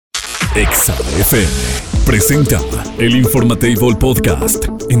Exa FM presenta el Informatable Podcast.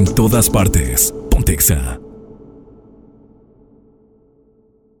 En todas partes, ponte Exa.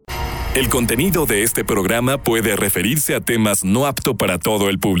 El contenido de este programa puede referirse a temas no apto para todo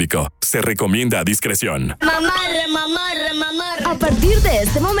el público. Se recomienda discreción. Mamarre, mamarre, mamarre. A partir de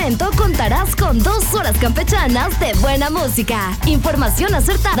este momento contarás con 2 horas campechanas de buena música, información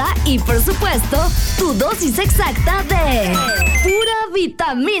acertada y, por supuesto, tu dosis exacta de pura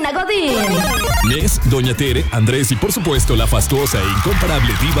vitamina Godín. Es Doña Tere, Andrés y, por supuesto, la fastuosa e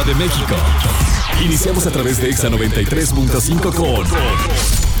incomparable Diva de México. Iniciamos a través de Exa 93.5 con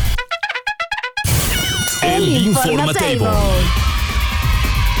el Informatable.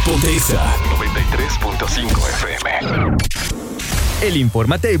 Ponte Exa 93.5 FM. El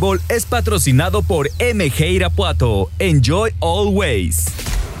Informatable es patrocinado por MG Irapuato. Enjoy always.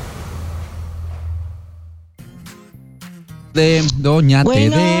 De Doña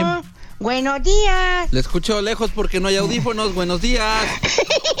Tere. Buenos días. Le escucho lejos porque no hay audífonos. Buenos días.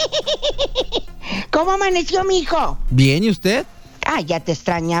 ¿Cómo amaneció, mijo? Bien, ¿y usted? Ah, ya te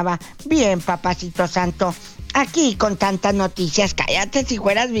extrañaba. Bien, papacito santo. Aquí con tantas noticias, cállate si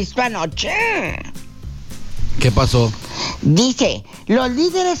fueras visto anoche. ¿Qué pasó? Dice, los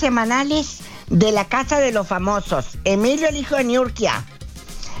líderes semanales de la Casa de los Famosos, Emilio el hijo de Niurkia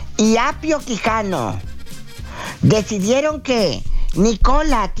y Apio Quijano, decidieron que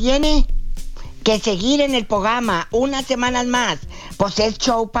Nicola tiene que seguir en el programa unas semanas más. Pues es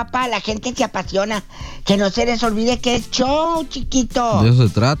show, papá, la gente se apasiona. Que no se les olvide que es show, chiquito. De eso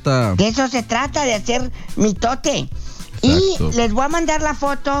se trata. De eso se trata, de hacer mitote. Exacto. Y les voy a mandar la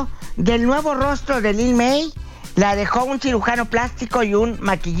foto del nuevo rostro de Lyn May. La dejó un cirujano plástico y un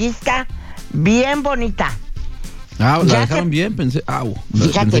maquillista bien bonita. Ah, la dejaron bien, pensé.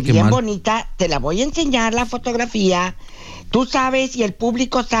 Fíjate, bien bonita. Te la voy a enseñar la fotografía. Tú sabes y el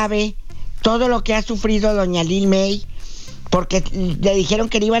público sabe todo lo que ha sufrido doña Lyn May, porque le dijeron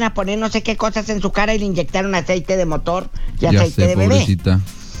que le iban a poner no sé qué cosas en su cara y le inyectaron aceite de motor y aceite de bebé. Pobrecita.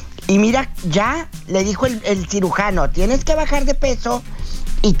 Y mira, ya le dijo el cirujano, tienes que bajar de peso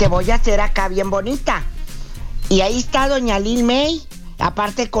y te voy a hacer acá bien bonita. Y ahí está doña Lyn May,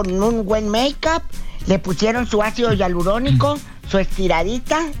 aparte con un buen make-up, le pusieron su ácido hialurónico, su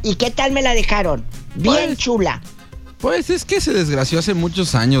estiradita, y ¿qué tal me la dejaron? Bien chula. Pues es que se desgració hace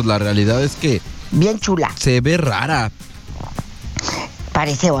muchos años, la realidad es que... Bien chula. Se ve rara.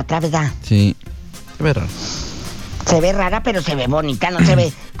 Parece otra, ¿verdad? Sí, se ve rara. Se ve rara, pero se ve bonita, no se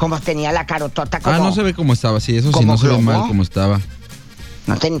ve como tenía la carotota como... no se ve como estaba, sí, eso sí, no se ve mal como estaba.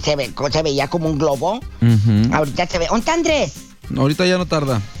 No se veía como un globo. Uh-huh. Ahorita se ve... ¿Dónde está Andrés? Ahorita ya no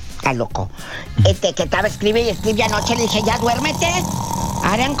tarda. Está loco. Que estaba escribe y escribe anoche, le dije, ya duérmete.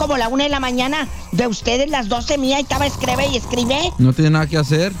 Harán como la 1 de la mañana de ustedes, las 12 mía, y estaba escribe y escribe. No tiene nada que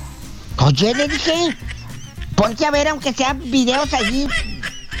hacer. Oye, le dije, ponte a ver aunque sea videos allí.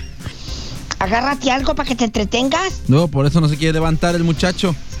 Agárrate algo para que te entretengas. No, por eso no se quiere levantar el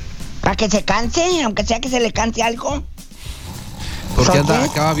muchacho. Para que se canse, aunque sea que se le canse algo. Porque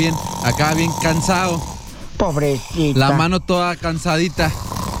acaba bien cansado. Pobrecita. La mano toda cansadita.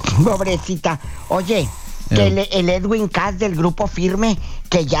 Pobrecita. Oye, que el Edwin Cass del grupo Firme,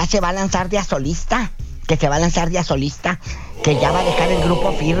 que ya se va a lanzar de a solista. Que ya va a dejar el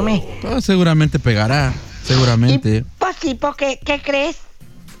grupo Firme. Pues seguramente pegará. Seguramente. Y, pues sí, porque, ¿qué crees?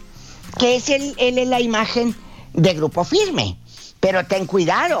 Que es él es la imagen de grupo Firme. Pero ten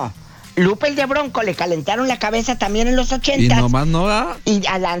cuidado. Lupe el de Bronco le calentaron la cabeza también en los 80s. Y nomás no da. Y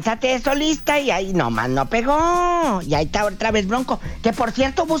lánzate de solista y ahí nomás no pegó. Y ahí está otra vez Bronco. Que por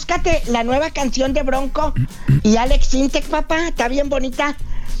cierto, búscate la nueva canción de Bronco y Alex Intec, papá. Está bien bonita.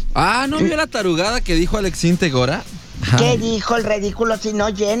 ¿No vio la tarugada que dijo Alex Intec ahora? ¿Qué dijo el ridículo si no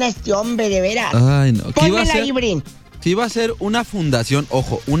llena este hombre, de veras? Ay, no. Pónmela ahí, Brin. Que iba a ser una fundación,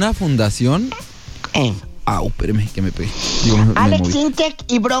 ojo, una fundación... espérame, que me pegué. Alex Intec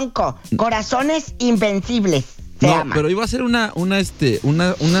y Bronco, Corazones Invencibles. Pero iba a ser una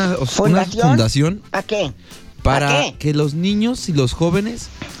fundación. ¿Para qué? Para que los niños y los jóvenes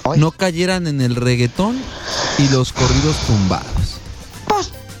no cayeran en el reggaetón y los corridos tumbados.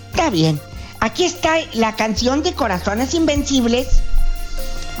 Pues, está bien. Aquí está la canción de Corazones Invencibles,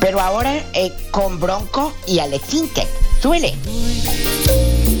 pero ahora con Bronco y Alex Intec. Súbele.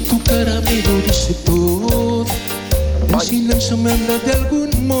 Tu cara me lo dice todo. El silencio me habla de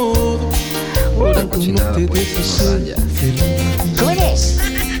algún modo. Ahora tú no te dejas ser feliz. Súbele.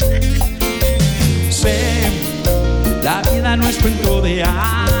 Sé, la vida no es cuento de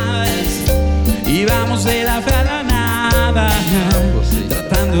hadas y vamos de la fe a la nada,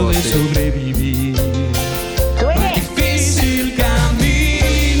 tratando de sobrevivir. Difícil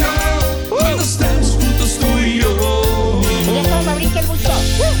camino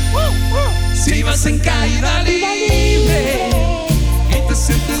estás en caída libre y te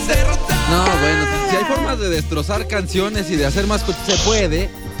sientes derrotado. No, bueno, si hay formas de destrozar canciones y de hacer más cosas, se puede.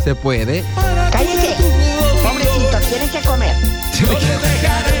 Cállese, pobrecito, tienen que comer. Yo te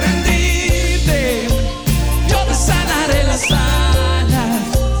dejaré rendirte, yo te sanaré las alas,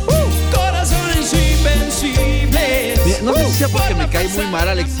 corazones invencibles. Mira, no sé si sea porque me cae muy mal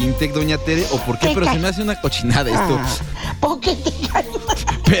Alex Intec, doña Tere, o por qué, pero se me hace una cochinada esto. ¿Por qué te cae mal?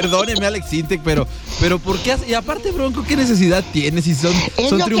 Perdóneme, Alex Intec, pero ¿por qué? Y aparte, Bronco, ¿qué necesidad tiene si son triunfadores?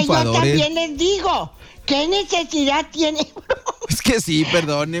 Es lo que yo también les digo. ¿Qué necesidad tiene, Bronco? Es que sí,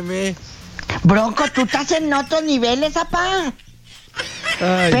 perdóneme. Bronco, tú estás en otros niveles, papá.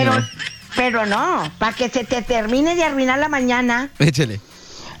 Ay, pero no, para que se te termine de arruinar la mañana. Échele.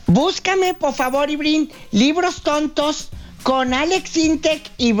 Búscame, por favor, Ibrín, libros tontos con Alex Intec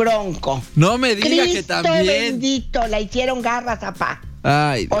y Bronco. No me diga Cristo que también. bendito, la hicieron garras, papá.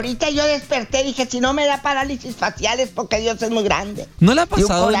 Ay, ahorita yo desperté, dije, si no me da parálisis faciales porque Dios es muy grande. ¿No le ha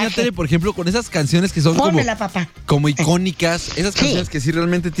pasado, doña Tere, por ejemplo, con esas canciones que son Pónmela, papá. como icónicas? Esas canciones que sí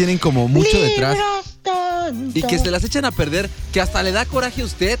realmente tienen como mucho detrás. Y que se las echan a perder, que hasta le da coraje a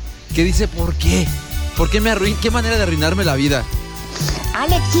usted, que dice, ¿por qué? ¿Por qué me arruiné? ¿Qué manera de arruinarme la vida?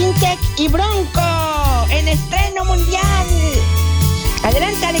 Alex Intec y Bronco en estreno mundial.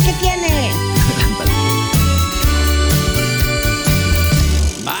 Adelántale, ¿qué tiene?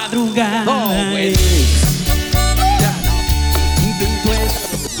 Madrugada. No, güey.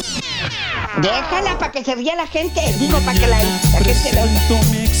 Déjala para que se ría la gente. Digo, para que la gente lo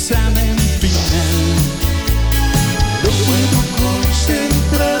oiga. Mi examen final. No puedo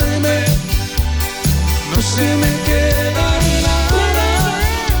concentrarme. No se me queda nada.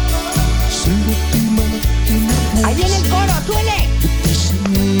 Ahí viene el coro, suele.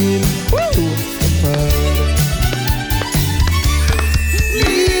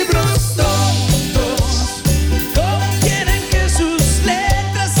 Libros tontos, todos quieren que sus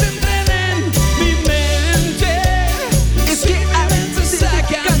letras entren en mi mente. Es que a veces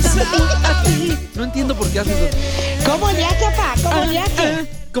sacan así. No entiendo por qué hace eso. ¿Cómo le hace, pa? ¿Cómo le hace?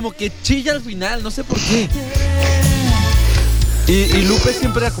 Como que chilla al final, no sé por qué. Y Lupe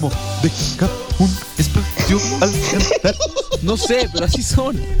siempre era como, deja un espacio al cantar. No sé, pero así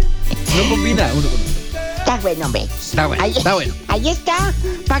son. No combina uno con otro. Está bueno, hombre. Está bueno. Ahí está,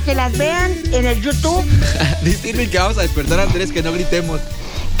 para que las vean en el YouTube. Dicen que vamos a despertar a Andrés, que no gritemos.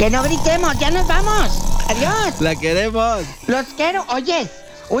 Que no gritemos, ya nos vamos. Adiós. La queremos. Los quiero. Oye,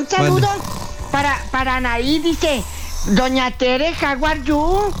 un saludo para Anaí, dice, Doña Tere, how are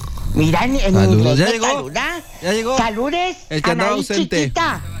you? Mira, en inglés ¿Ya me llegó? saluda. ¿Ya llegó? Saludes, El que andaba Anaí, ausente.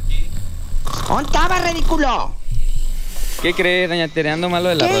 chiquita. ¿Dónde estaba, ridículo? ¿Qué cree, doña Tere? Ando malo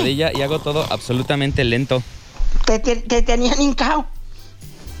de la rodilla y hago todo absolutamente lento. Te tenían hincao.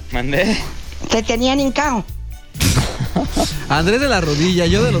 ¿Mandé? Te tenían hincao. Andrés de la rodilla,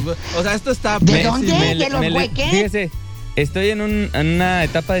 yo de los... O sea, esto está... ¿De dónde? ¿De los hueques? Fíjese, estoy en una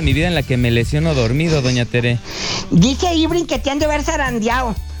etapa de mi vida en la que me lesiono dormido, doña Tere. Dice Ibrin que te han de ver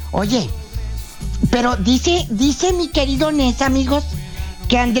zarandeado. Oye, pero dice mi querido Nes, amigos,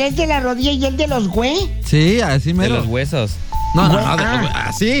 que Andrés de la rodilla y él de los Sí, así mero. De los huesos. No,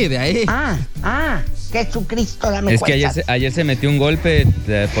 así, de ahí. Jesucristo, dame Es cuentas. que ayer se metió un golpe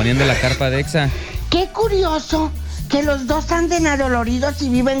poniendo la carpa de Exa. Qué curioso que los dos anden adoloridos y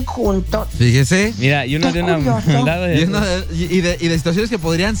viven juntos. Fíjese. Mira, y uno Qué de una curioso. maldad Y de situaciones que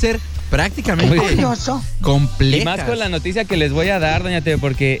podrían ser prácticamente Curioso. complejas. Y más con la noticia que les voy a dar, doña Tere,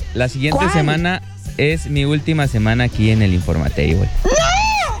 porque la siguiente semana es mi última semana aquí en el Informatable.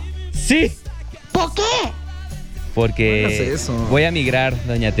 ¡No! ¡Sí! ¿Por qué? Porque no hagas eso. voy a migrar,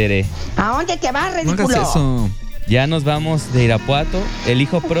 doña Tere. ¿A dónde te vas, No ridículo? hagas eso. Ya nos vamos de Irapuato. El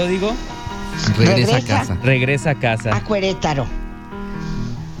hijo pródigo Regresa a casa. regresa a casa. A Querétaro.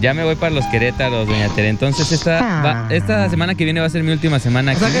 Ya me voy para los Querétaros, doña Tere. Entonces esta semana que viene va a ser mi última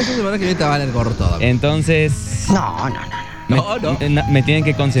semana O aquí. sea que esta semana que viene te va a valer gorro todo. Entonces No. me tienen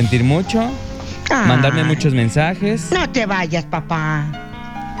que consentir mucho, mandarme muchos mensajes. No te vayas, papá.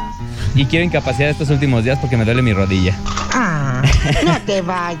 Y quiero incapacitar estos últimos días porque me duele mi rodilla. No te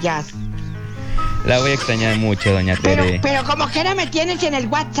vayas. La voy a extrañar mucho, doña Tere. Pero como quiera me tienes en el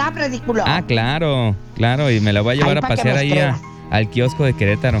WhatsApp, ridículo. Ah, claro, y me la voy a llevar a pa' que pasear me ahí escribas. al kiosco de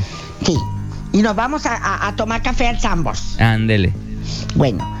Querétaro. Sí. Y nos vamos a tomar café al Zambos. Ándele.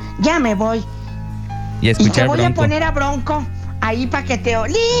 Bueno, ya me voy. Y a Y te escuchar voy Bronco. a poner a Bronco ahí para que te...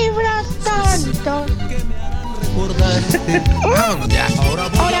 ¡Libros tontos! Vámonos ya.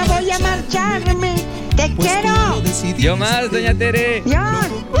 Ahora voy a marcharme. ¡Te quiero! Yo más, doña Tere. ¡Dios!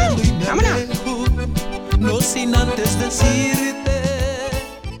 ¡Vámonos! No sin antes decirte.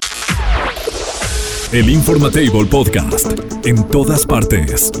 El Informatable Podcast. En todas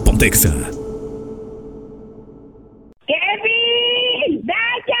partes. Pontexa. ¡Kevin!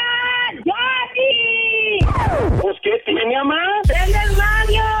 ¡Dayan! ¡Johnny! Pues, ¿qué tiene, mamá? ¡Prende el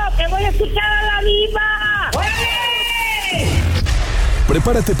radio! ¡Que voy a escuchar a la diva! ¡Oye!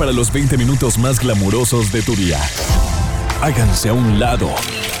 Prepárate para los 20 minutos más glamurosos de tu día. Háganse a un lado.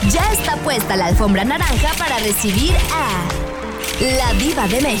 Ya está puesta la alfombra naranja para recibir a la Diva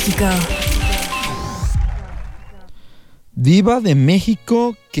de México. Diva de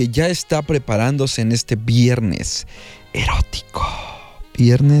México que ya está preparándose en este viernes erótico.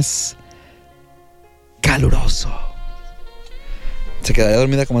 Viernes caluroso. ¿Se quedaría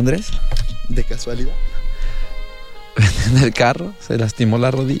dormida como Andrés? ¿De casualidad? En el carro se lastimó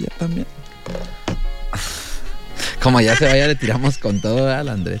la rodilla también. Como ya se vaya, le tiramos con todo al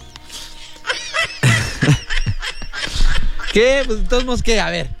Andrés. ¿Qué? Pues todos modos, ¿qué?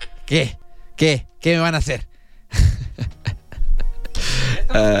 A ver, ¿qué me van a hacer?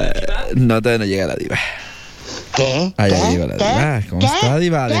 No, todavía no llega la diva. ¿Qué? Ah, ya llegó la diva. ¿Cómo está,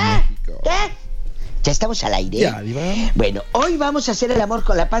 Diva de México? ¿Ya estamos al aire? Ya, Diva. Bueno, ¿hoy vamos a hacer el amor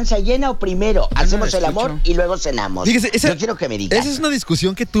con la panza llena o primero hacemos el amor y luego cenamos? Fíjese, Yo quiero que me digas. Esa es una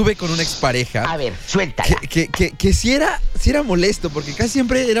discusión que tuve con una expareja. A ver, suéltala. Que sí era molesto, porque casi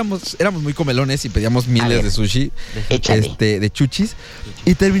siempre éramos muy comelones y pedíamos miles de sushi, de chuchis,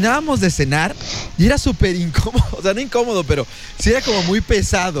 y terminábamos de cenar y era súper incómodo, o sea, no incómodo, pero sí era como muy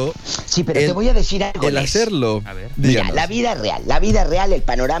pesado. Sí, pero te voy a decir algo. El hacerlo. A ver. Mira, la vida real, el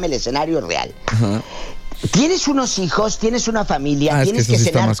panorama, el escenario real. Ajá. Tienes unos hijos, tienes una familia, tienes que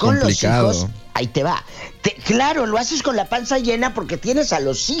cenar con los hijos. Ahí te va. Claro, lo haces con la panza llena porque tienes a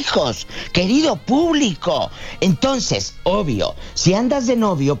los hijos, querido público. Entonces, obvio, si andas de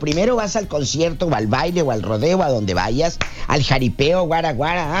novio, primero vas al concierto o al baile o al rodeo, a donde vayas, al jaripeo,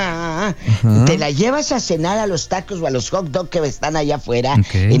 guara, te la llevas a cenar a los tacos o a los hot dog que están allá afuera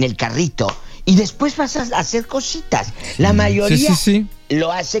en el carrito. Y después vas a hacer cositas. Sí. La mayoría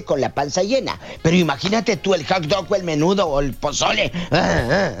lo hace con la panza llena. Pero imagínate tú el hot dog o el menudo o el pozole.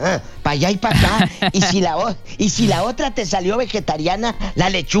 Para allá y para acá. y si la otra te salió vegetariana, la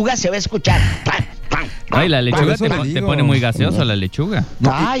lechuga se va a escuchar. Ay, la lechuga te pone muy gaseoso, la lechuga.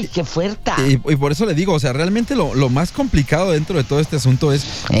 No, ay, qué fuerte. Y por eso le digo, o sea, realmente lo más complicado dentro de todo este asunto es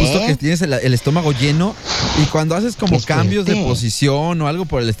justo que tienes el estómago lleno y cuando haces como cambios de posición o algo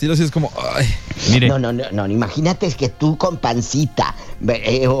por el estilo, así es como, ay. Mire. No, imagínate que tú con pancita,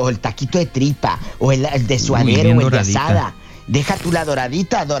 o el taquito de tripa, o el de suadero, o el de asada. Deja tú la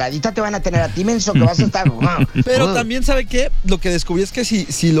doradita te van a tener a ti, menso, que vas a estar... Pero también, ¿sabe qué? Lo que descubrí es que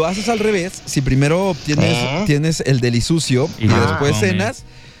si lo haces al revés, si primero tienes el delisucio y después cenas,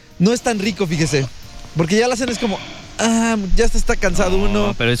 no es tan rico, fíjese. Porque ya la cena es como... ya está cansado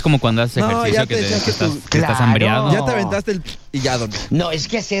uno. Pero es como cuando haces ejercicio que estás hambriado. Ya te aventaste y ya dormí. No, es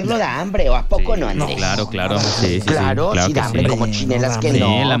que hacerlo da hambre, ¿o a poco no, Andrés? Claro. Sí, claro, sí da hambre, como chinelas que no.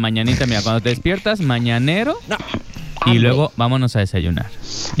 Sí, en la mañanita, mira, cuando te despiertas, mañanero... Y luego vámonos a desayunar.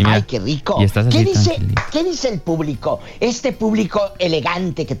 Y mira, ay, qué rico. Y estás así ¿Qué dice el público? Este público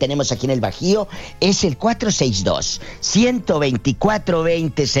elegante que tenemos aquí en el Bajío es el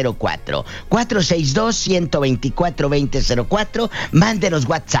 462-124-2004. 462-124-2004. Mándenos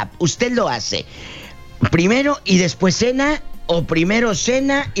WhatsApp. Usted lo hace primero y después cena, o primero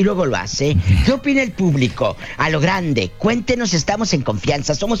cena y luego lo hace. ¿Qué opina el público? A lo grande, cuéntenos, estamos en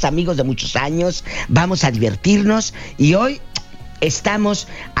confianza, somos amigos de muchos años, vamos a divertirnos y hoy estamos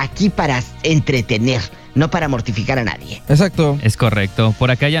aquí para entretener, no para mortificar a nadie. Exacto. Es correcto.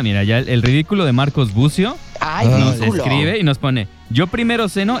 Por acá ya, mira, ya el ridículo de Marcos Bucio nos escribe y nos pone: yo primero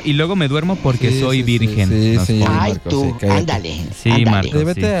ceno y luego me duermo porque soy virgen. Sí, ay, Marcos, tú, ándale. Sí, ándale. Marcos.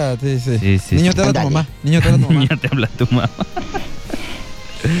 Vete a... Sí. Niño, te habla tu mamá. Niño, te habla tu mamá.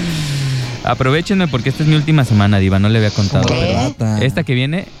 Aprovechenme porque esta es mi última semana, Diva. No le había contado. Pero esta que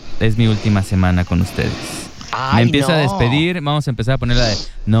viene es mi última semana con ustedes. Ay, me empiezo a despedir. Vamos a empezar a poner la de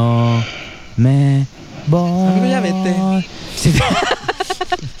no me voy. Amigo, ya vete. Sí.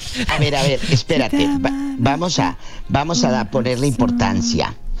 A ver, espérate. Vamos a ponerle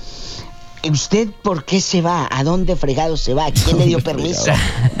importancia. ¿Usted por qué se va? ¿A dónde fregado se va? ¿Quién le dio permiso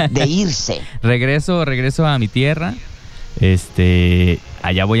de irse? Regreso a mi tierra.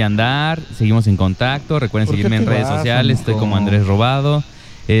 Allá voy a andar. Seguimos en contacto. Recuerden seguirme en redes sociales. Estoy como Andrés Robado.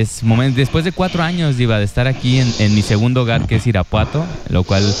 Es momento, después de 4 años, Diva, de estar aquí en mi segundo hogar, que es Irapuato, lo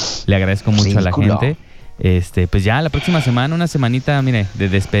cual le agradezco mucho a la gente. Pues ya la próxima semana, una semanita, mire, de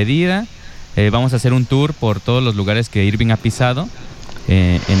despedida. Vamos a hacer un tour por todos los lugares que Irving ha pisado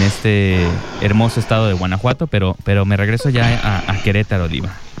en este hermoso estado de Guanajuato, pero me regreso ya a Querétaro,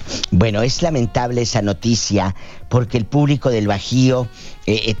 Diva. Bueno, es lamentable esa noticia porque el público del Bajío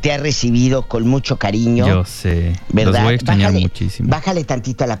te ha recibido con mucho cariño. Yo sé, ¿verdad? Los voy a extrañar muchísimo. Bájale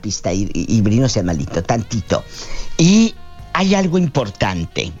tantito a la pista y no seas malito, tantito. Y hay algo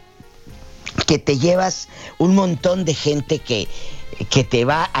importante, que te llevas un montón de gente que te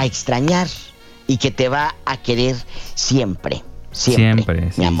va a extrañar y que te va a querer siempre.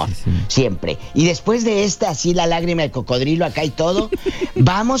 Siempre, mi amor, sí. Siempre. Y después de así la lágrima de cocodrilo acá y todo,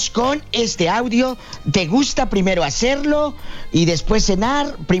 vamos con este audio. ¿Te gusta primero hacerlo y después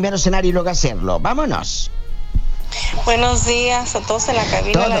cenar? Primero cenar y luego hacerlo. Vámonos. Buenos días a todos en la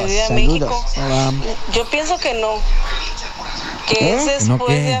cabina de la Diva de México. Hola. Yo pienso que no. Que es después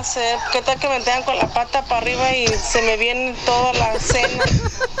de hacer. ¿Qué tal que me tengan con la pata para arriba y se me viene toda la cena?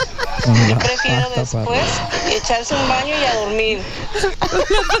 Yo prefiero después echarse un baño y a dormir. La pata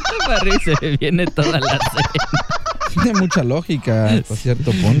para arriba y se me viene toda la cena. Tiene mucha lógica hasta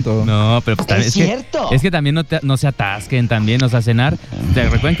cierto punto. No, pero pues también es cierto. Es que también no se atasquen también, o sea, cenar.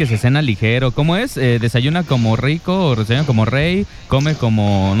 Recuerden que se cena ligero. ¿Cómo es? Desayuna como rico o desayuna como rey, come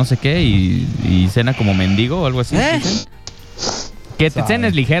como no sé qué y cena como mendigo o algo así. ¿Dicen? Que te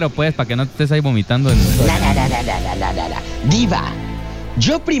cenes ligero, pues, para que no te estés ahí vomitando. Diva,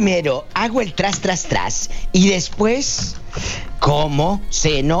 yo primero hago el tras y después como,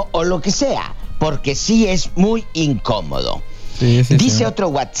 ceno o lo que sea, porque sí es muy incómodo. Sí, dice otro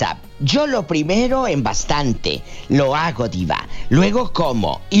WhatsApp, yo lo primero en bastante, lo hago, Diva, luego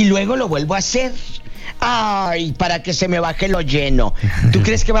como y luego lo vuelvo a hacer. Ay, para que se me baje lo lleno. ¿Tú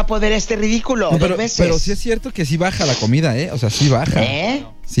crees que va a poder este ridículo? No, pero sí es cierto que sí baja la comida, ¿eh? O sea, sí baja.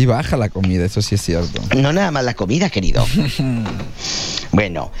 Sí baja la comida, eso sí es cierto. No nada más la comida, querido.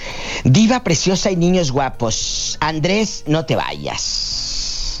 Bueno, Diva preciosa y niños guapos. Andrés, no te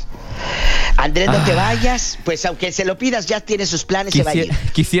vayas. Andrés, no te vayas. Pues aunque se lo pidas, ya tiene sus planes, se va a ir.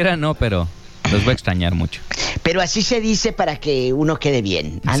 Quisiera no, pero los voy a extrañar mucho. Pero así se dice para que uno quede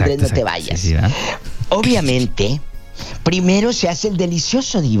bien. Exacto, Andrés, no te vayas. Sí, obviamente, primero se hace el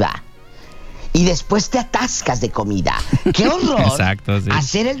delicioso, Diva. Y después te atascas de comida. ¡Qué horror! Exacto, sí.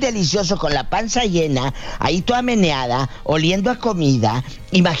 Hacer el delicioso con la panza llena, ahí toda meneada, oliendo a comida.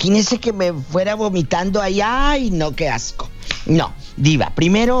 Imagínese que me fuera vomitando ahí. ¡Ay, no, qué asco! No, Diva,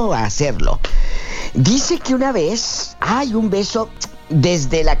 primero hacerlo. Dice que una vez, un beso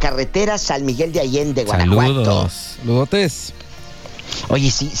desde la carretera San Miguel de Allende, Guanajuato. Saludotes.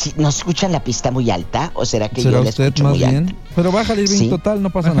 Oye, ¿sí nos escuchan la pista muy alta? ¿O será que yo la escucho muy alta? Pero bájale, ¿sí? Total, no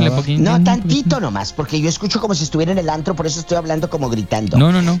pasa nada. No, tantito nomás, porque yo escucho como si estuviera en el antro, por eso estoy hablando como gritando.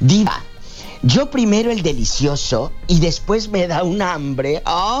 No. Diva, yo primero el delicioso y después me da un hambre.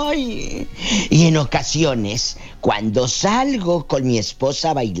 ¡Ay! Y en ocasiones, cuando salgo con mi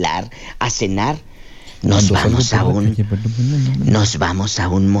esposa a bailar, a cenar, nos vamos a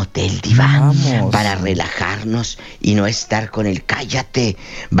un motel, Diva, para relajarnos y no estar con el cállate,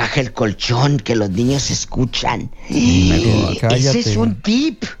 baja el colchón, que los niños escuchan. Ese es un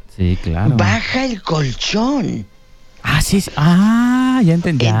tip. Sí, claro. Baja el colchón. Sí. Ya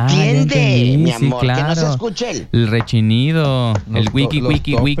entendí. Entiende, mi amor, sí, claro. que no se escuche el rechinido, el wiki,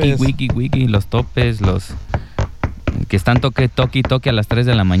 los topes, los que están toque a las 3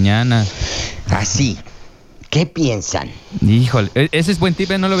 de la mañana. Así. ¿Qué piensan? Híjole, ese es buen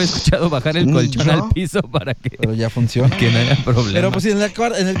tip, no lo había escuchado, bajar el colchón al piso para que... Pero ya funciona. Que no haya problema. Pero pues en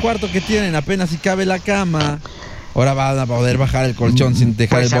el cuarto que tienen apenas si cabe la cama, ahora van a poder bajar el colchón sin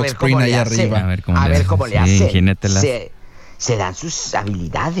dejar el box spring ahí arriba. A ver cómo le hace. Se dan sus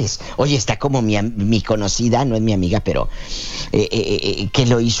habilidades. Oye, está como mi conocida, no es mi amiga, pero que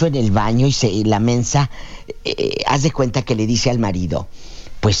lo hizo en el baño y la mensa, haz de cuenta que le dice al marido,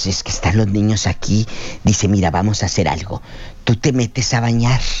 pues es que están los niños aquí, dice, mira, vamos a hacer algo. Tú te metes a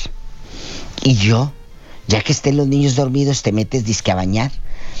bañar y yo, ya que estén los niños dormidos, te metes disque a bañar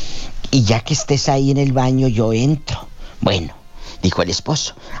y ya que estés ahí en el baño, yo entro. Bueno, dijo el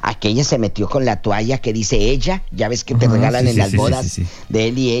esposo. Aquella se metió con la toalla que dice ella, ya ves que te regalan en las bodas de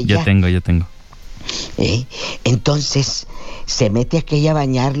él y ella. Yo tengo. Entonces, se mete aquella a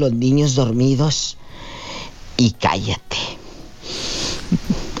bañar, los niños dormidos y cállate.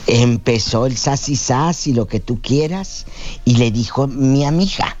 Empezó el sas y lo que tú quieras y le dijo mi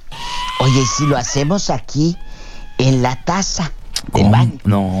amiga, oye, si lo hacemos aquí en la taza del baño.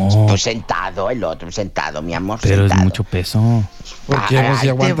 No. Tú sentado, el otro sentado, mi amor. Pero sentado. Es mucho peso. ¿Por qué? Si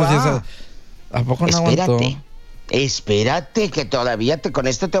aguantas esa... ¿A poco no aguantó? Espérate, que todavía con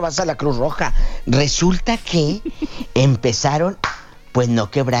esto te vas a la Cruz Roja. Resulta que empezaron pues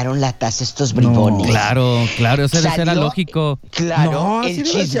no quebraron la taza estos bribones. Claro, eso era lógico. Claro, no, el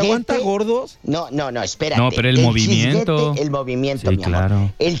chisguete. ¿Se aguanta gordos? No, espérate. No, pero el movimiento. El movimiento, sí, mi claro.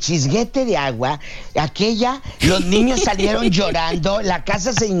 amor. El chisguete de agua, los niños salieron llorando, la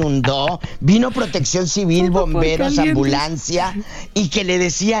casa se inundó, vino Protección Civil, bomberos, ambulancia, y que le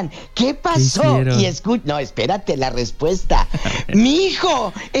decían, ¿qué pasó? Y no, espérate, la respuesta. Mi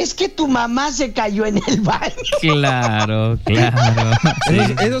hijo, es que tu mamá se cayó en el baño. Claro. Sí.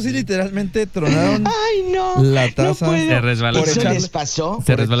 Eso sí, literalmente tronaron la taza. No se resbaló. ¿Eso les pasó?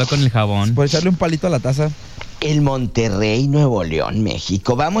 Se resbaló con el jabón. Por echarle un palito a la taza. El Monterrey, Nuevo León,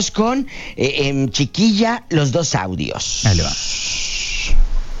 México. Vamos con chiquilla, los 2 audios. Ahí le va.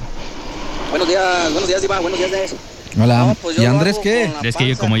 Buenos días, Diva. Buenos días, Des. Hola. No, pues ¿Y Andrés qué? Es que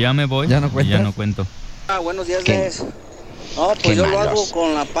yo como ya me voy, ya no cuento. Buenos días, Des. No, pues yo lo hago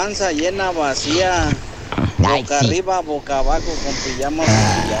con la panza llena, vacía. Boca arriba, boca abajo, con pijama.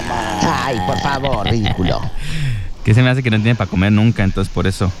 Ay, por favor, ridículo. Que se me hace que no tiene para comer nunca, entonces por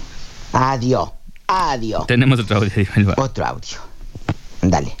eso. Adiós. Tenemos otro audio. Otro audio.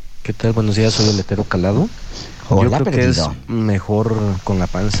 Dale. ¿Qué tal? Buenos días, soy el letero Calado. Hola, yo creo perdido. que es mejor con la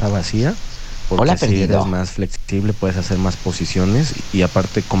panza vacía. Porque Hola, así perdido. eres más flexible, puedes hacer más posiciones y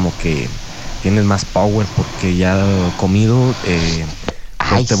aparte como que tienes más power porque ya comido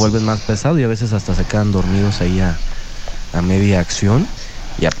pues te vuelves más pesado y a veces hasta se quedan dormidos ahí a media acción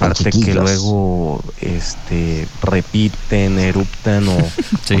y aparte que luego repiten, eruptan o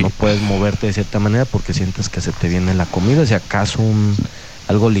no puedes moverte de cierta manera porque sientes que se te viene la comida, si acaso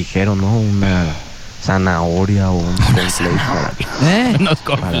algo ligero, ¿no? Una zanahoria o un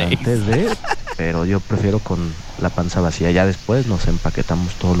cornflake antes de, pero yo prefiero con la panza vacía, ya después nos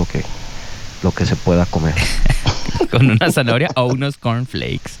empaquetamos todo lo que se pueda comer. Con una zanahoria o unos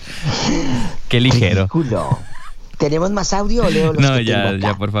cornflakes. Qué ligero. Ridículo. ¿Tenemos más audio o leo los que tengo acá?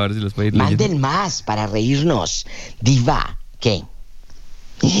 Ya, por favor, si los puede ir leyendo. Manden más para reírnos. Diva, ¿qué?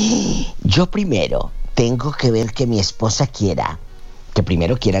 Yo primero tengo que ver que mi esposa quiera. Que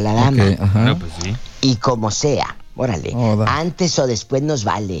primero quiera la dama. Okay, no, pues sí. Y como sea, órale, antes o después nos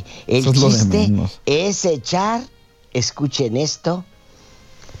vale. El chiste es echar, escuchen esto,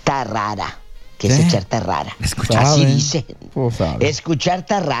 tarrara. Que es echar tarrara. Así dicen. Escuchar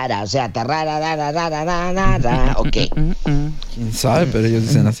tarrara, o sea, tarrara, ok. ¿Quién sabe? Pero ellos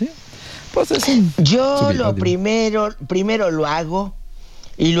dicen así. Pues es yo lo primero lo hago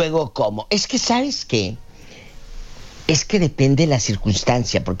y luego como. Es que, ¿sabes qué? Es que depende de la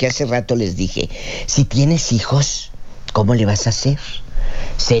circunstancia, porque hace rato les dije, si tienes hijos, ¿cómo le vas a hacer?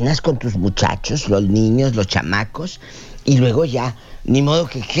 Cenas con tus muchachos, los niños, los chamacos, y luego ya, ni modo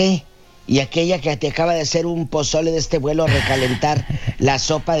que qué. Y aquella que te acaba de hacer un pozole de este vuelo a recalentar la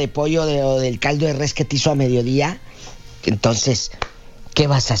sopa de pollo o del caldo de res que te hizo a mediodía, entonces, ¿qué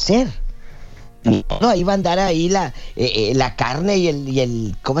vas a hacer? No, ahí va a andar ahí la carne y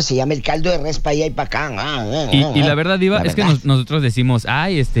el ¿cómo se llama? El caldo de res para allá y para acá. Y la verdad, Diva, es que nosotros decimos,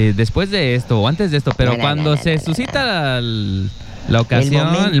 después de esto o antes de esto, pero cuando se suscita la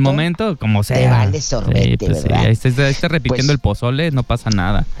ocasión, el momento, como sea. Te vale sorbete, pues ¿verdad? Esté repitiendo el pozole, no pasa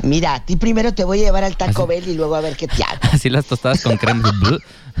nada. Mira, a ti primero te voy a llevar al Taco Bell y luego a ver qué te hago. Así las tostadas con crema.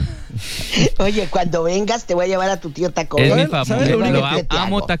 Oye, cuando vengas te voy a llevar a tu tío Taco Bell. Es mi favorito.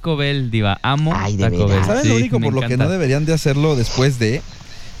 Amo Taco Bell, Diva. Amo Taco Bell. ¿Sabes lo único por lo que no deberían de hacerlo después de?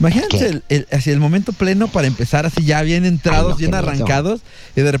 Imagínense el momento pleno para empezar así ya bien entrados, bien arrancados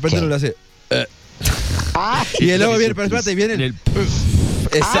y de repente lo hace... y luego viene, pero espérate, viene el...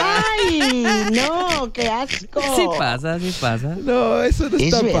 ¡Ay, no! ¡Qué asco! Sí pasa. No, eso no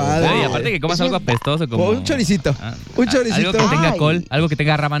está padre. Y aparte que comas algo apestoso como... un choricito. Algo que tenga col, algo que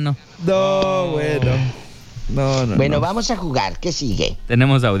tenga rábano. No, bueno. No. Bueno, vamos a jugar. ¿Qué sigue?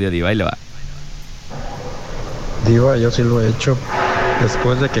 Tenemos audio, Diva, ahí lo va. Diva, yo sí lo he hecho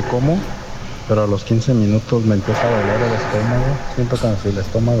después de que como, pero a los 15 minutos me empieza a doler el estómago. Siento como si el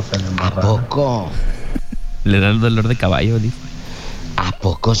estómago se me embarrara. ¿A poco? ¿Le da el dolor de caballo, Diva? ¿A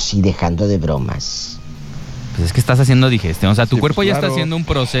poco sí, dejando de bromas? Pues es que estás haciendo digestión. O sea, tu cuerpo ya está haciendo un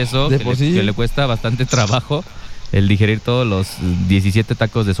proceso que le cuesta bastante trabajo el digerir todos los 17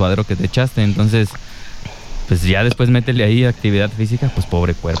 tacos de suadero que te echaste. Entonces, pues ya después métele ahí actividad física, pues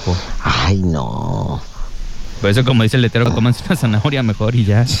pobre cuerpo. Ay, no. Por eso, como dice el letero, cómanse una zanahoria mejor y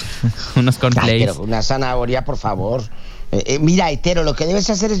ya. Unos cornflakes. Pero una zanahoria, por favor. Mira, Hetero, lo que debes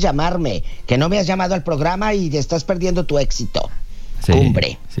hacer es llamarme. Que no me has llamado al programa y te estás perdiendo tu éxito. Sí,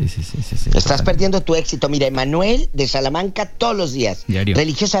 Cumbre. Sí. Estás perdiendo tu éxito. Mira, Emanuel de Salamanca todos los días. Diario.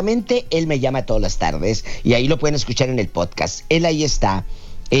 Religiosamente, él me llama todas las tardes. Y ahí lo pueden escuchar en el podcast. Él ahí está.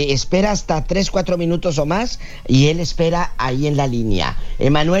 espera hasta 3-4 minutos o más y él espera ahí en la línea.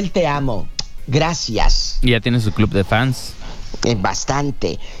 Emanuel, te amo. Gracias. ¿Y ya tienes su club de fans?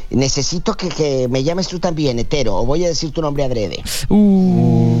 Bastante. Necesito que me llames tú también, hetero, o voy a decir tu nombre adrede.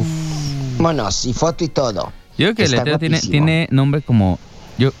 Vámonos, y foto y todo. Yo creo que el hetero tiene nombre como...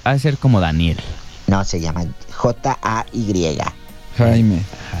 ha de ser como Daniel. No, se llama J-A-Y. Jaime.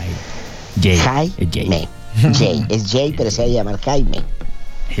 Jaime. Jay. Es Jay, pero se va a llamar Jaime.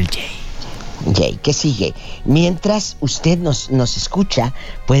 El Jay. Jay, ¿qué sigue? Mientras usted nos escucha,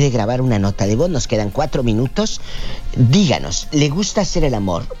 puede grabar una nota de voz. Nos quedan 4 minutos. Díganos, ¿le gusta hacer el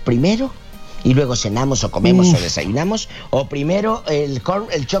amor primero y luego cenamos o comemos o desayunamos? ¿O primero el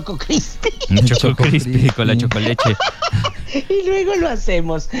Choco Crispy? Un Choco Crispy con la chocoleche. Y luego lo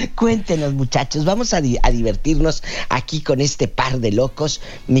hacemos. Cuéntenos, muchachos. Vamos a divertirnos aquí con este par de locos.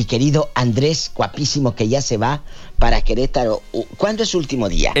 Mi querido Andrés, guapísimo, que ya se va para Querétaro. ¿Cuándo es su último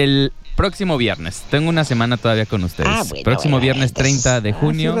día? El próximo viernes. Tengo una semana todavía con ustedes. Próximo viernes 30 de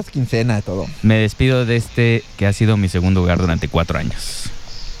junio. Es quincena de todo. Me despido de este que ha sido mi segundo hogar durante 4 años.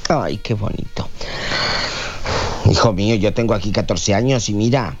 Ay, qué bonito. Hijo mío, yo tengo aquí 14 años y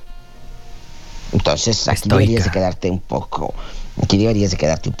mira... Entonces, aquí deberías de quedarte un poco.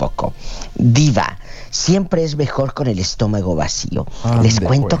 Diva, siempre es mejor con el estómago vacío. Les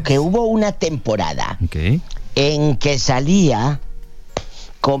cuento que hubo una temporada en que salía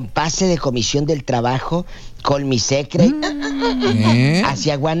con pase de comisión del trabajo con mi secre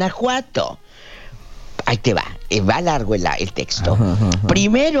hacia Guanajuato. Ahí te va. Va largo el texto.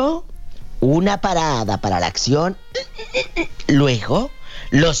 Primero, una parada para la acción. Luego...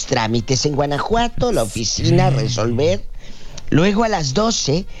 los trámites en Guanajuato, la oficina, resolver. Luego a las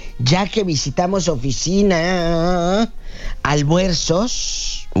 12, ya que visitamos oficina,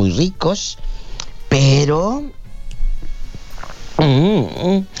 almuerzos muy ricos, pero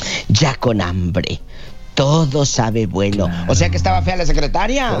ya con hambre. Todo sabe bueno. Claro. O sea que estaba fea la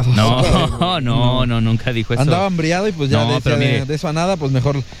secretaria. No, nunca dijo eso. Andaba hambriado y pues ya de eso a nada, pues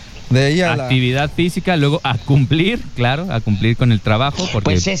mejor... de ahí a actividad física, luego a cumplir con el trabajo. Porque...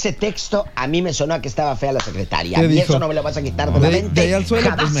 Pues ese texto a mí me sonó a que estaba fea la secretaria. Y eso no me lo vas a quitar de la mente. De ahí al suelo,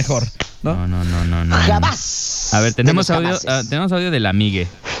 pues mejor. No. Jamás. A ver, tenemos audio de la amigue.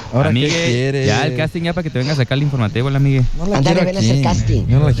 Ahora, amigue, ¿qué quieres? Ya el casting ya para que te vengas a sacar el informativo, la amigue. Ándale, ven a hacer casting.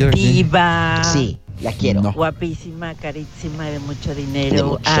 Yo no la quiero aquí. Diva. Sí, la quiero. No. Guapísima, carísima, de mucho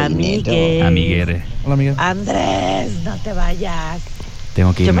dinero. Amigue. Amiguere. Hola, amiga. Andrés, no te vayas.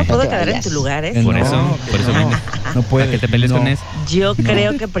 Tengo que irme. Yo me puedo quedar en tu lugar, ¿eh? Por eso vine. No puedes. Que te pelees con eso. Yo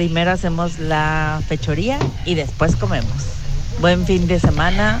creo que primero hacemos la fechoría y después comemos. Buen fin de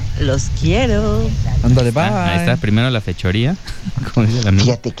semana, los quiero. Ándale, bye. Ahí está, primero la fechoría. Como dice la amiga.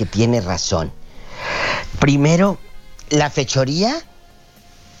 Fíjate que tiene razón. Primero, la fechoría.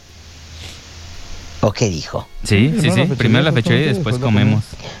 ¿O qué dijo? Sí. Primero la fechoría y después comemos.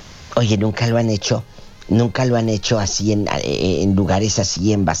 Oye, nunca lo han hecho así en lugares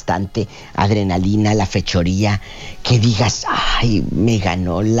así en bastante adrenalina, la fechoría, que digas, ay, me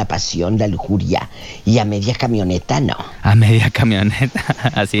ganó la pasión, la lujuria, y a media camioneta no. A media camioneta,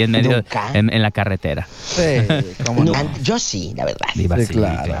 así en medio, en la carretera. Sí, ¿cómo no? Yo sí, la verdad. Sí,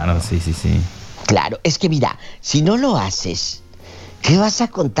 claro, sí. Claro, es que mira, si no lo haces, ¿qué vas a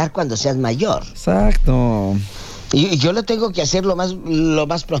contar cuando seas mayor? Exacto. Y yo lo tengo que hacer lo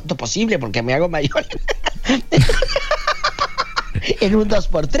más pronto posible porque me hago mayor en un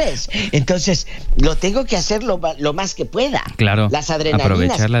 2x3. Entonces, lo tengo que hacer lo más que pueda. Claro. Las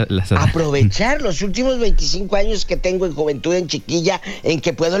adrenalinas. Aprovechar los últimos 25 años que tengo en juventud, en chiquilla, en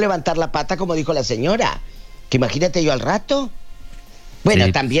que puedo levantar la pata, como dijo la señora. Que imagínate yo al rato. Bueno,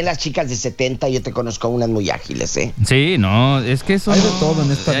 sí. También las chicas de 70, yo te conozco unas muy ágiles, ¿eh? Sí, no, es que eso... Hay de todo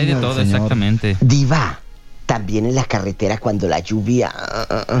en esta vida. Hay de todo, exactamente. Diva, también en la carretera cuando la lluvia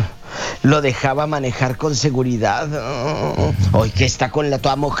lo dejaba manejar con seguridad. Hoy que está con la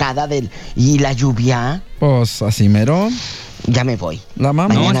toda mojada y la lluvia. Pues así mero. Ya me voy. La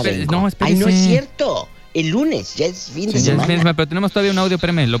mamá. Espérese. Ay, no es cierto. El lunes, ya es fin de semana. Pero tenemos todavía un audio,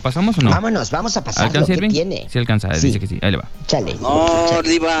 espérame, ¿lo pasamos o no? Vamos a pasar lo que tiene. Sí alcanza, dice que sí, ahí le va. Chale. No,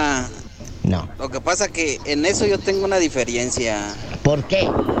 Diva. No. Lo que pasa que en eso yo tengo una diferencia. ¿Por qué?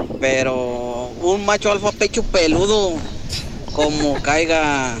 Pero un macho alfa pecho peludo, como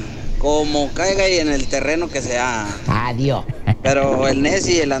caiga y en el terreno que sea. Adiós. Pero el Ness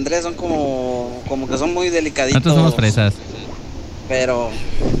y el Andrés son como que son muy delicaditos. Nosotros somos fresas. Pero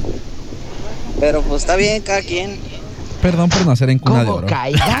pues está bien, cada quien. Perdón por nacer en cuna de oro.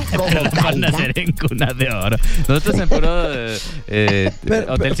 Perdón por nacer en cuna de oro. Nosotros en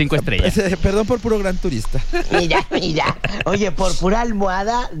puro Hotel 5 estrellas. Perdón por puro gran turista. Mira. Oye, por pura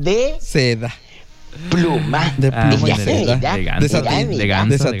almohada de... seda. Pluma. De pluma y seda. De satín.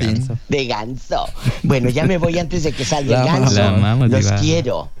 De ganso. Bueno, ya me voy antes de que salga el ganso. Los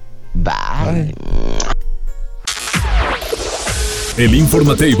quiero. Bye. El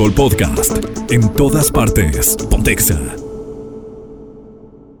Informatable Podcast. En todas partes. Pontexa.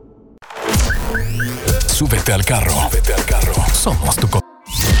 Súbete al carro. Somos tu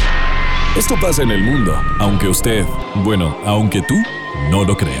Esto pasa en el mundo, aunque tú no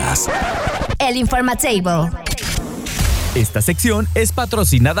lo creas. El Informatable. Esta sección es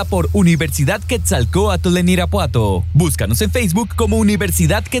patrocinada por Universidad Quetzalcóatl en Irapuato. Búscanos en Facebook como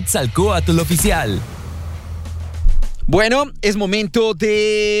Universidad Quetzalcóatl Oficial. Bueno, es momento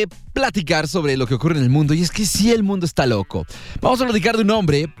de platicar sobre lo que ocurre en el mundo. Y es que sí, el mundo está loco. Vamos a platicar de un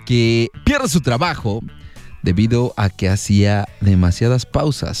hombre que pierde su trabajo debido a que hacía demasiadas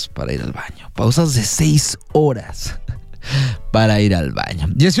pausas para ir al baño. Pausas de 6 horas para ir al baño.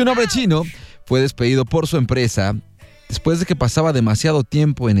 Y es que un hombre chino fue despedido por su empresa después de que pasaba demasiado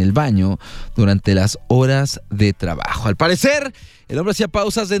tiempo en el baño durante las horas de trabajo. Al parecer, el hombre hacía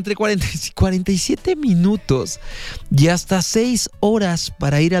pausas de entre 40 y 47 minutos y hasta 6 horas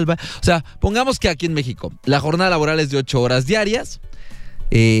para ir al baño. O sea, pongamos que aquí en México la jornada laboral es de 8 horas diarias.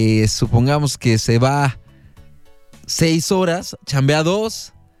 Supongamos que se va 6 horas, chambea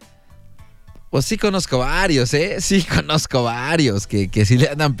 2. Pues sí conozco varios, Sí conozco varios que sí le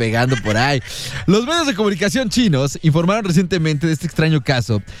andan pegando por ahí. Los medios de comunicación chinos informaron recientemente de este extraño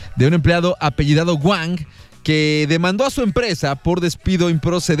caso de un empleado apellidado Wang que demandó a su empresa por despido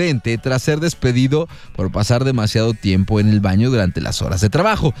improcedente tras ser despedido por pasar demasiado tiempo en el baño durante las horas de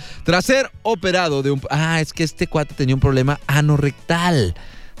trabajo. Tras ser operado de es que este cuate tenía un problema anorrectal.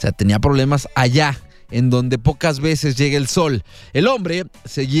 O sea, tenía problemas allá, en donde pocas veces llega el sol. El hombre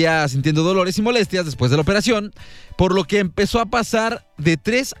seguía sintiendo dolores y molestias después de la operación, por lo que empezó a pasar de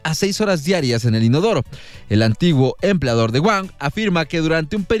 3 a 6 horas diarias en el inodoro. El antiguo empleador de Wang afirma que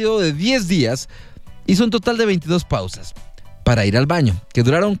durante un periodo de 10 días hizo un total de 22 pausas para ir al baño, que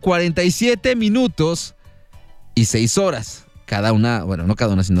duraron 47 minutos y 6 horas. Cada una, bueno, no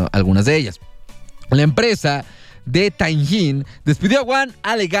cada una, sino algunas de ellas. La empresa de Tianjin despidió a Wang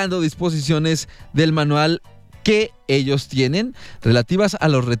alegando disposiciones del manual que ellos tienen relativas a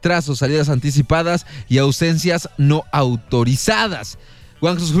los retrasos, salidas anticipadas y ausencias no autorizadas.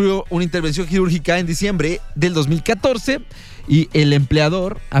 Wang sufrió una intervención quirúrgica en diciembre del 2014 y el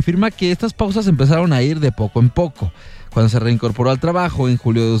empleador afirma que estas pausas empezaron a ir de poco en poco. Cuando se reincorporó al trabajo en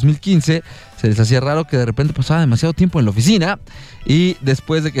julio de 2015, se les hacía raro que de repente pasaba demasiado tiempo en la oficina y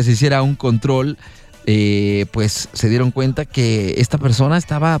después de que se hiciera un control, pues se dieron cuenta que esta persona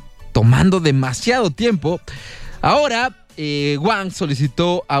estaba tomando demasiado tiempo. Ahora, Wang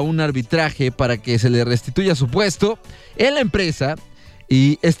solicitó a un arbitraje para que se le restituya su puesto en la empresa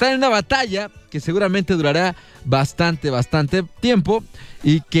y está en una batalla que seguramente durará bastante tiempo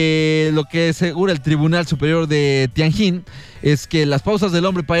y que lo que asegura el Tribunal Superior de Tianjin es que las pausas del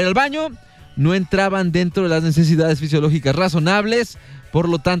hombre para ir al baño no entraban dentro de las necesidades fisiológicas razonables, por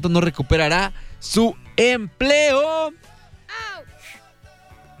lo tanto no recuperará su empleo.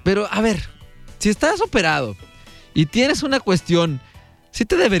 Pero, a ver, si estás operado y tienes una cuestión, sí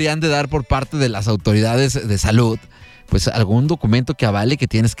te deberían de dar por parte de las autoridades de salud, pues algún documento que avale que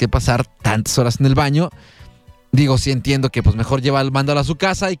tienes que pasar tantas horas en el baño. Digo, sí entiendo que pues mejor mándalo a su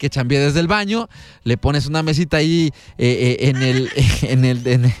casa y que chambee desde el baño, le pones una mesita ahí en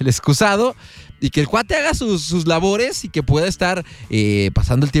el excusado y que el cuate haga sus labores y que pueda estar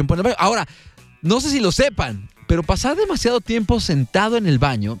pasando el tiempo en el baño. Ahora, no sé si lo sepan, pero pasar demasiado tiempo sentado en el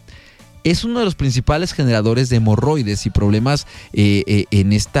baño es uno de los principales generadores de hemorroides y problemas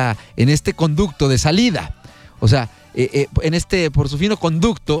en este conducto de salida. O sea, por su fino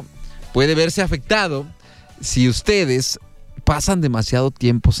conducto puede verse afectado si ustedes pasan demasiado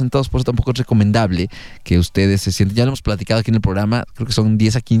tiempo sentados. Por eso tampoco es recomendable que ustedes se sienten. Ya lo hemos platicado aquí en el programa, creo que son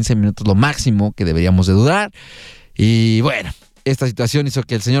 10 a 15 minutos lo máximo que deberíamos de durar. Y bueno, esta situación hizo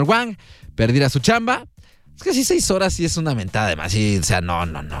que el señor Wang perdiera su chamba. Es que sí, 6 horas sí es una mentada de más. Sí, o sea, no.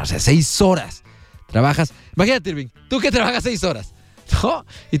 O sea, 6 horas trabajas. Imagínate, Irving, tú que trabajas 6 horas, ¿no?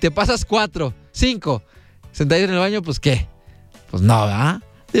 Y te pasas 4, 5 sentadito en el baño, pues ¿qué? Pues no, ¿verdad?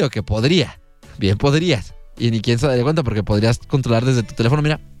 Digo que podría. Bien podrías. Y ni quién se daría cuenta porque podrías controlar desde tu teléfono,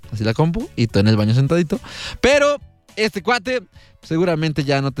 mira, así la compu y tú en el baño sentadito. Pero este cuate seguramente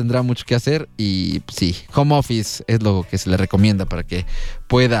ya no tendrá mucho que hacer y pues, sí, home office es lo que se le recomienda para que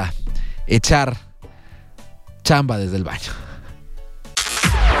pueda echar chamba desde el baño.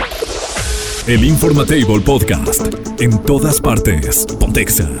 El Informatable Podcast. En todas partes.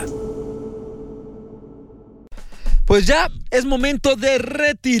 Pontexa. Pues ya es momento de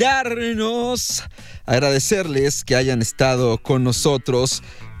retirarnos. Agradecerles que hayan estado con nosotros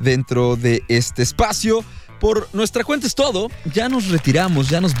dentro de este espacio. Por nuestra cuenta es todo. Ya nos retiramos,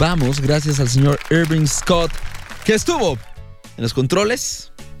 ya nos vamos. Gracias al señor Irving Scott, que estuvo en los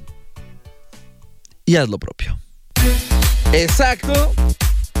controles. Y haz lo propio. Exacto.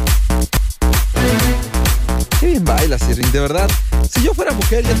 Qué bien bailas, Irving, de verdad. Si yo fuera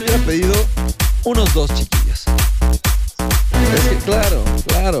mujer ya te hubiera pedido unos 2 chiquillos. Es que claro.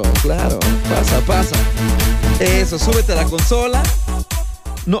 Pasa. Eso, súbete a la consola.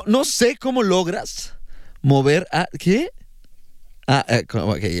 No sé cómo logras mover a... ¿Qué?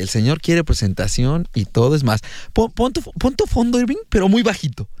 Okay, el señor quiere presentación y todo. Es más, pon tu fondo, Irving, pero muy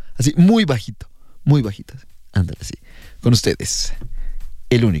bajito. Así, muy bajito. Ándale, así. Con ustedes,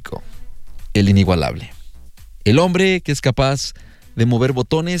 el único, el inigualable. El hombre que es capaz de mover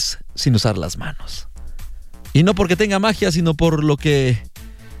botones sin usar las manos. Y no porque tenga magia, sino por lo que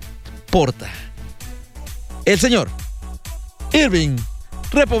porta. El señor Irving,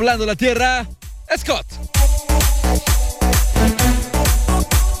 repoblando la tierra, Scott.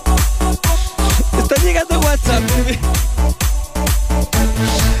 Está llegando WhatsApp.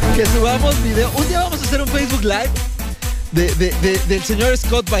 Que subamos video. Un día vamos a hacer un Facebook Live del señor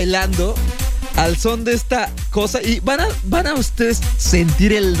Scott bailando al son de esta cosa. Y van a ustedes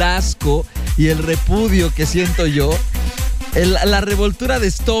sentir el asco y el repudio que siento yo. La revoltura de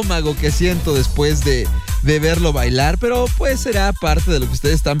estómago que siento después de verlo bailar. Pero pues será parte de lo que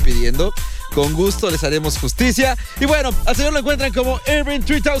ustedes están pidiendo. Con gusto les haremos justicia. Y bueno, al señor lo encuentran como Irving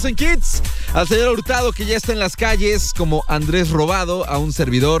 3000 Kids. Al señor Hurtado, que ya está en las calles, como Andrés Robado. A un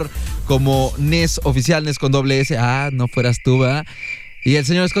servidor como Nes Oficial, Nes con doble S. No fueras tú, ¿verdad? Y el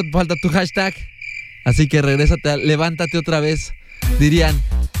señor Scott, falta tu hashtag. Así que regrésate, levántate otra vez. Dirían,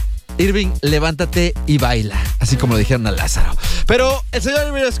 Irving, levántate y baila. Así como lo dijeron a Lázaro. Pero el señor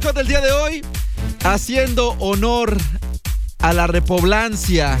Irving Scott el día de hoy, haciendo honor a la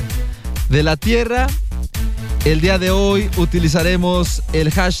repoblancia de la tierra, el día de hoy utilizaremos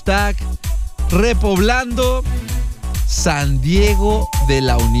el hashtag repoblando San Diego de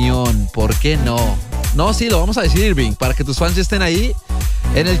la Unión. ¿Por qué no? No, sí, lo vamos a decir, Irving, para que tus fans ya estén ahí.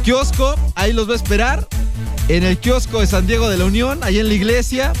 En el kiosco, ahí los va a esperar. En el kiosco de San Diego de la Unión, ahí en la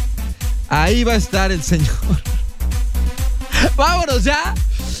iglesia. Ahí va a estar el señor. ¡Vámonos ya!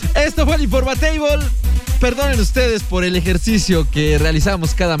 Esto fue el Informatable. Perdonen ustedes por el ejercicio que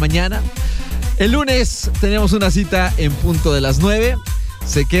realizamos cada mañana. El lunes tenemos una cita en punto de las 9.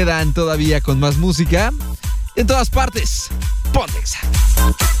 Se quedan todavía con más música. En todas partes, Pontexa.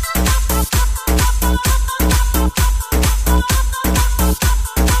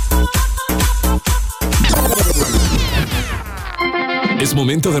 Es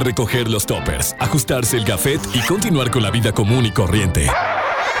momento de recoger los toppers, ajustarse el gafet y continuar con la vida común y corriente.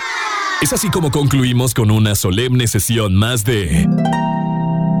 Es así como concluimos con una solemne sesión más de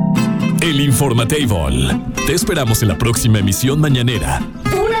El Informatable. Te esperamos en la próxima emisión mañanera.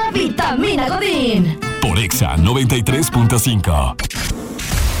 Una vitamina Godín. Por Exa 93.5.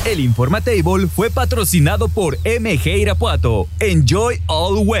 El Informatable fue patrocinado por MG Irapuato. Enjoy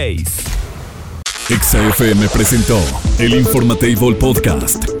always. Exa FM presentó El Informatable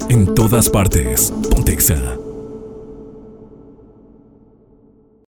Podcast. En todas partes. Pontexa.